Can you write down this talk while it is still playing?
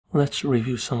Let's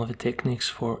review some of the techniques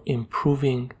for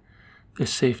improving the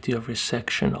safety of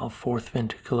resection of fourth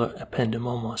ventricular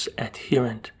ependymomas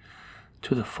adherent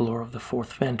to the floor of the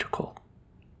fourth ventricle.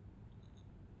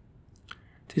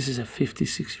 This is a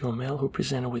 56-year-old male who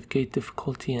presented with gait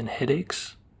difficulty and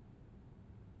headaches.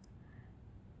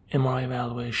 MRI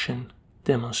evaluation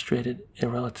demonstrated a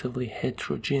relatively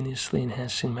heterogeneously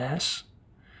enhancing mass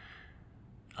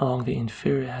along the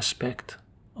inferior aspect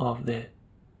of the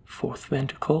fourth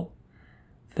ventricle.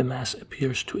 The mass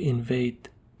appears to invade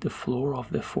the floor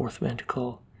of the fourth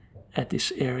ventricle at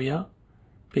this area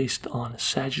based on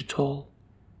sagittal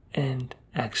and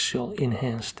axial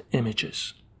enhanced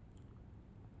images.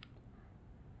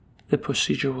 The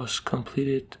procedure was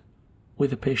completed with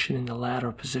the patient in the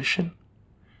lateral position.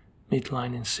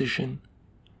 Midline incision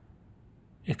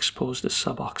exposed the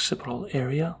suboccipital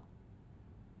area.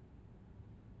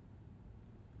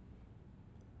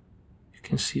 You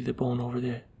can see the bone over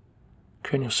the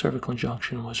craniocervical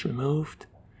junction was removed.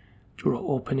 Dural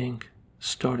opening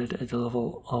started at the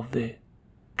level of the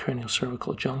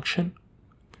craniocervical junction.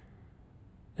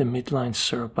 The midline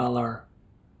cerebellar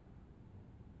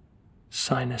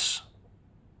sinus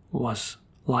was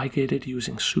ligated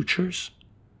using sutures.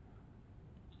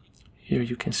 Here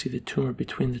you can see the tumor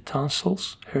between the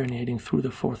tonsils herniating through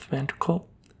the fourth ventricle.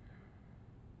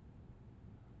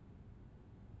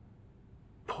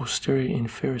 Posterior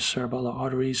inferior cerebellar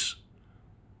arteries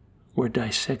were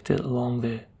dissected along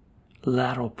the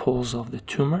lateral poles of the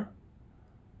tumor.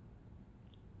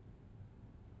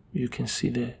 You can see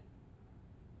the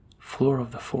floor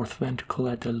of the fourth ventricle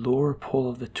at the lower pole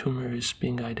of the tumor is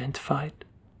being identified.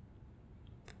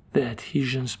 The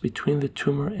adhesions between the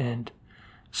tumor and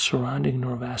surrounding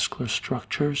neurovascular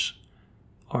structures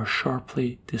are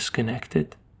sharply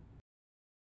disconnected.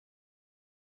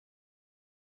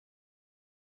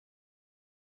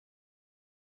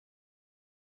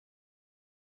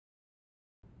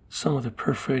 Some of the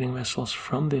perforating vessels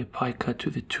from the apica to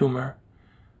the tumor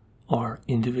are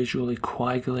individually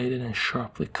coagulated and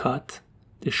sharply cut.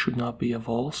 This should not be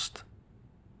avulsed.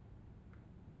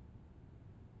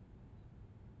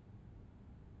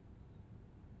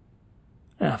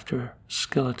 After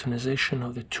skeletonization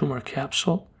of the tumor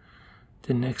capsule,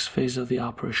 the next phase of the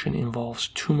operation involves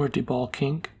tumor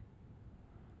debulking.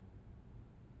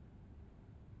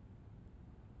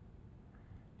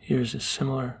 Here's a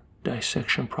similar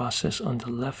dissection process on the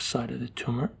left side of the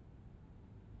tumor.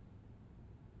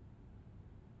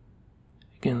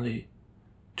 Again, the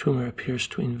tumor appears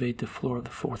to invade the floor of the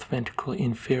fourth ventricle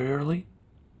inferiorly.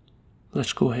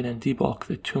 Let's go ahead and debulk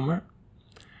the tumor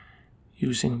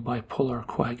using bipolar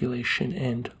coagulation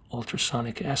and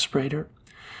ultrasonic aspirator.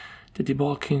 The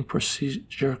debulking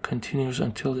procedure continues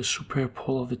until the superior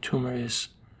pole of the tumor is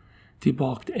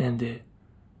debulked and the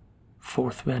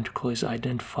fourth ventricle is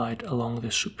identified along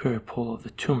the superior pole of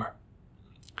the tumor.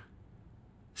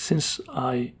 Since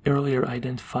I earlier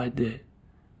identified the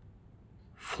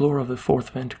floor of the fourth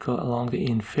ventricle along the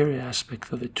inferior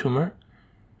aspect of the tumor,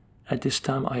 at this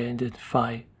time I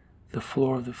identify the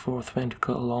floor of the fourth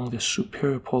ventricle along the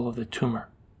superior pole of the tumor.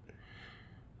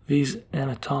 These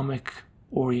anatomic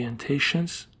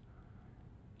orientations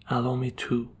allow me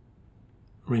to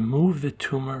remove the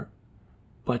tumor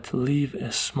but leave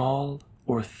a small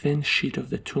or thin sheet of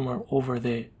the tumor over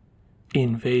the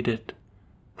invaded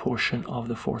portion of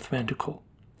the fourth ventricle.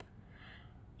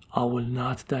 I will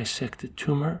not dissect the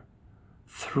tumor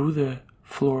through the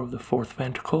floor of the fourth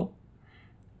ventricle,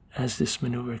 as this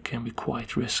maneuver can be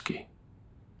quite risky.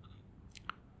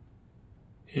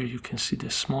 Here you can see the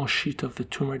small sheet of the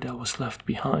tumor that was left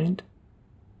behind.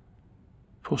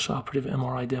 Postoperative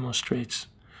MRI demonstrates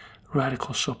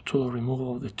radical subtotal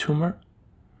removal of the tumor.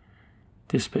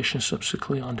 This patient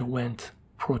subsequently underwent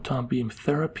proton beam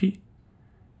therapy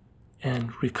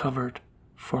and recovered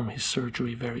from his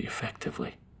surgery very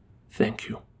effectively. Thank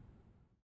you.